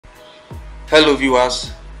Hello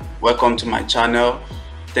viewers, welcome to my channel.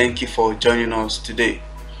 Thank you for joining us today.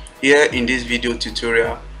 Here in this video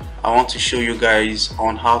tutorial, I want to show you guys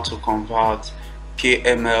on how to convert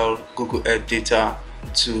KML Google Earth data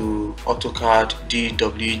to AutoCAD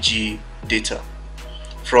DWG data.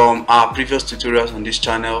 From our previous tutorials on this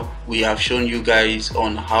channel, we have shown you guys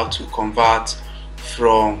on how to convert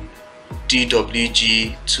from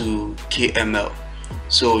DWG to KML.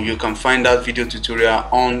 So you can find that video tutorial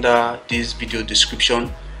under this video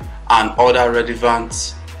description and other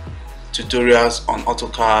relevant tutorials on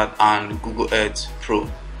AutoCAD and Google Earth Pro.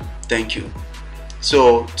 Thank you.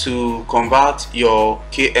 So to convert your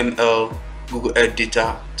KML Google Earth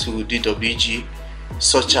data to DWG,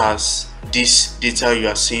 such as this data you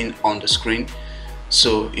are seeing on the screen,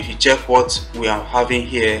 so if you check what we are having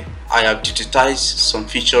here, I have digitized some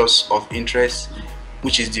features of interest,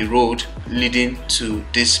 which is the road leading to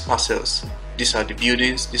these parcels. These are the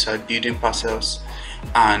buildings, these are building parcels,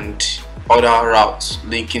 and other routes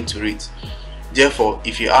linking to it. Therefore,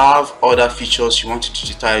 if you have other features you want to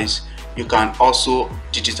digitize, you can also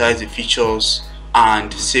digitize the features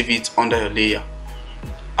and save it under your layer.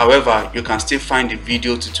 However, you can still find the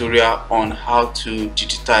video tutorial on how to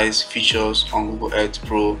digitize features on Google Earth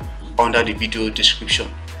Pro under the video description.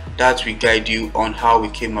 That will guide you on how we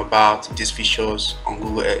came about these features on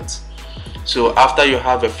Google Earth. So after you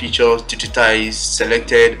have your features digitized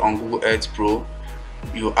selected on Google Earth Pro,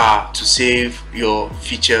 you are to save your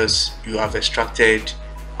features you have extracted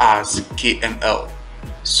as KML.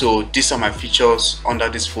 So these are my features under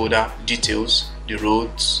this folder: details, the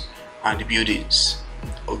roads, and the buildings.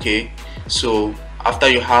 Okay, so after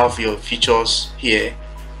you have your features here,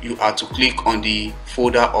 you are to click on the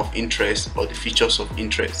folder of interest or the features of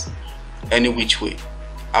interest, any which way.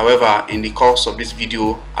 However, in the course of this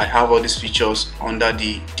video, I have all these features under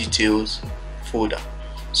the details folder.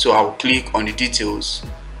 So I will click on the details,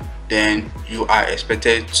 then you are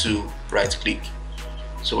expected to right click.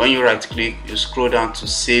 So when you right click, you scroll down to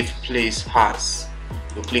save place as.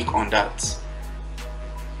 You click on that.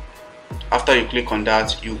 After you click on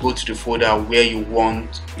that, you go to the folder where you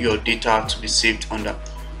want your data to be saved under.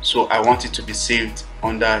 So I want it to be saved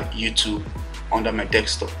under YouTube, under my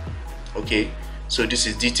desktop. Okay, so this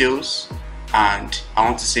is details, and I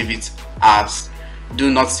want to save it as, do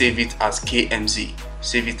not save it as KMZ,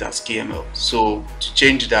 save it as KML. So to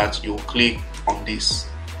change that, you will click on this,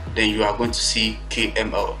 then you are going to see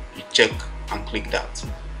KML. You check and click that.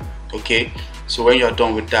 Okay, so when you are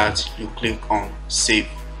done with that, you click on save,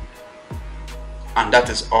 and that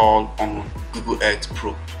is all on Google Earth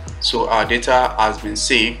Pro. So our data has been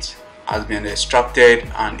saved, has been extracted,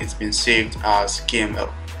 and it's been saved as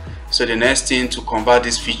KML. So the next thing, to convert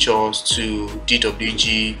these features to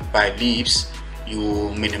DWG by Lisp,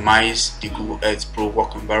 you minimize the Google Earth Pro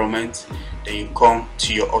work environment, then you come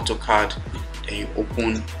to your AutoCAD, then you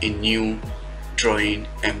open a new drawing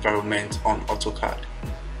environment on AutoCAD.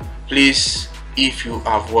 Please, if you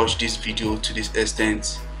have watched this video to this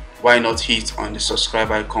extent, why not hit on the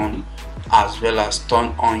subscribe icon, as well as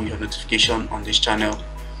turn on your notification on this channel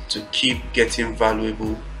to keep getting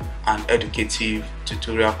valuable and educative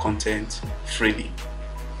tutorial content freely.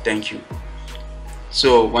 Thank you.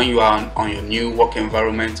 So when you are on your new work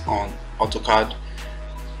environment on AutoCAD,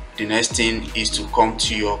 the next thing is to come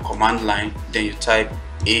to your command line, then you type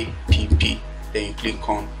APP, then you click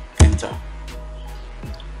on enter.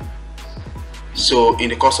 So in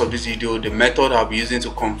the course of this video, the method I'll be using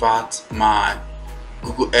to convert my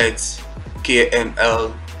Google Earth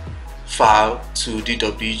KML file to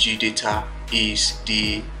DWG data is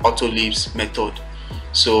the AutoLisp method.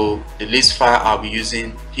 So the Lisp file I'll be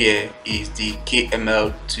using here is the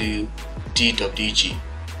KML to DWG.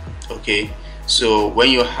 Okay, so when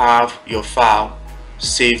you have your file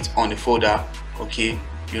saved on the folder, okay,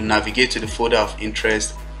 you navigate to the folder of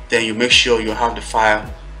interest, then you make sure you have the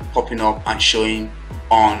file popping up and showing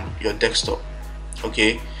on your desktop.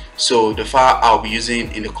 Okay, so the file I'll be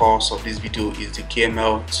using in the course of this video is the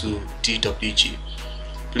KML to DWG.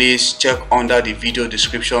 Please check under the video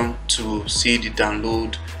description to see the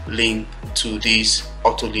download link to this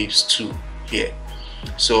AutoLisp 2 here.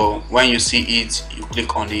 So when you see it, you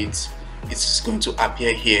click on it, it's going to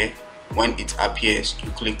appear here. When it appears, you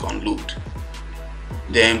click on load,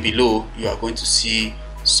 then below you are going to see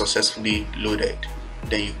successfully loaded,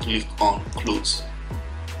 then you click on close.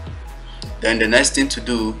 Then the next thing to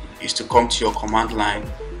do is to come to your command line,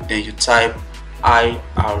 then you type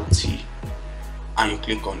IRT and you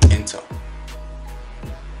click on enter.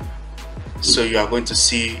 So you are going to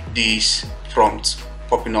see this prompt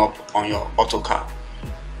popping up on your AutoCAD.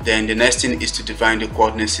 Then the next thing is to define the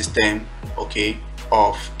coordinate system. Okay,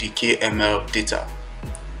 of the KML data.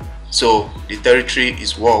 So the territory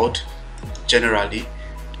is world generally.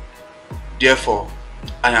 Therefore,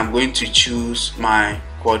 I am going to choose my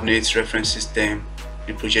coordinate reference system,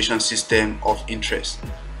 the projection system of interest,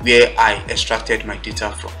 where I extracted my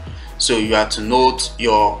data from. So you have to note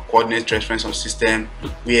your coordinate reference system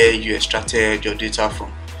where you extracted your data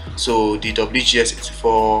from. So the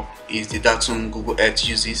WGS84 is the datum Google Earth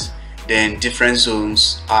uses. Then different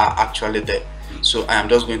zones are actually there. So I am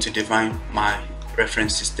just going to define my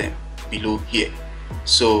reference system below here.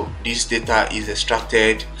 So this data is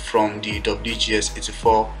extracted from the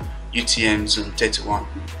WGS84 UTM zone 31.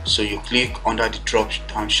 So you click under the drop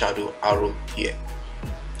down shadow arrow here,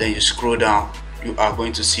 then you scroll down, you are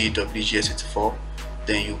going to see WGS84,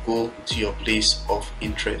 then you go to your place of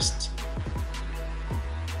interest,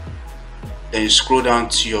 then you scroll down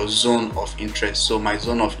to your zone of interest. So my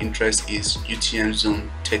zone of interest is UTM zone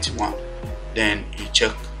 31, then you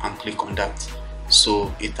check and click on that.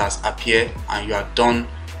 So it has appeared and you are done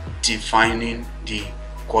defining the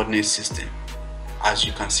coordinate system, as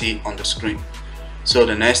you can see on the screen. So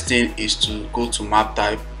the next thing is to go to map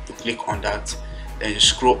type, you click on that, then you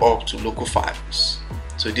scroll up to local files.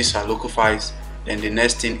 So these are local files. Then the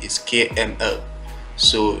next thing is KML.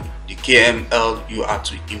 So the KML you are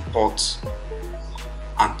to import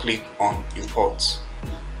and click on import.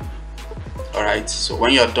 Alright, so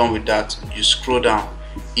when you are done with that, you scroll down.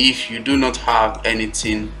 If you do not have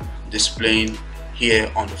anything displaying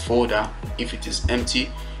here on the folder, if it is empty,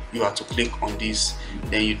 you have to click on this,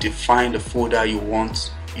 then you define the folder you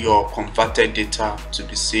want your converted data to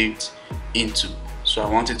be saved into. So I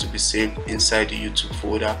want it to be saved inside the YouTube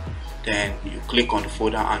folder. Then you click on the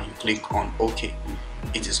folder and you click on OK.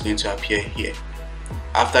 It is going to appear here.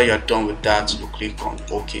 After you are done with that, you click on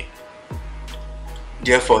OK.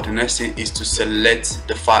 Therefore, the next thing is to select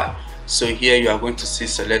the file. So here you are going to see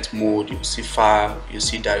select mode, you see file, you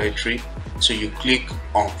see directory. So you click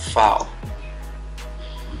on file.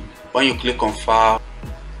 When you click on file,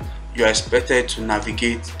 you are expected to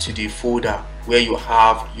navigate to the folder where you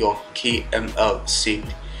have your KML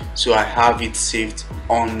saved. So I have it saved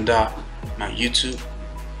under my YouTube.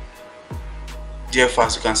 Therefore,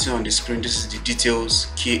 as you can see on the screen, this is the details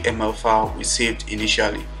KML file we saved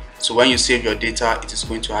initially. So when you save your data, it is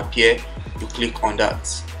going to appear. You click on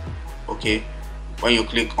that. Okay, when you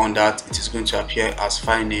click on that, it is going to appear as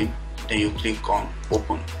file name. Then you click on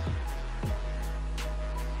open.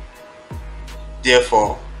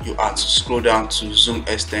 Therefore, you have to scroll down to zoom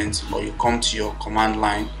extent, or you come to your command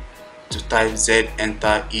line to type Z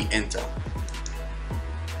enter E enter.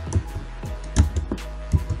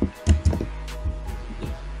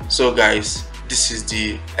 So guys, this is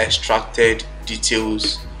the extracted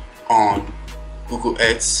details on Google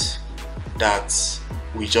Earth that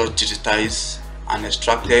we just digitized and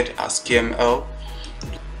extracted as KML.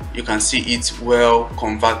 You can see it well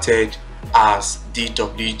converted as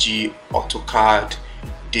DWG AutoCAD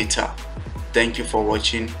data. Thank you for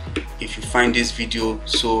watching. If you find this video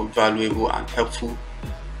so valuable and helpful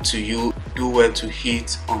to you, do well to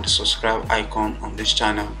hit on the subscribe icon on this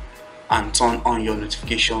channel and turn on your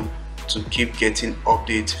notification to keep getting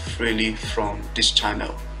updates freely from this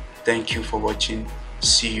channel. Thank you for watching.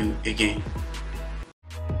 See you again.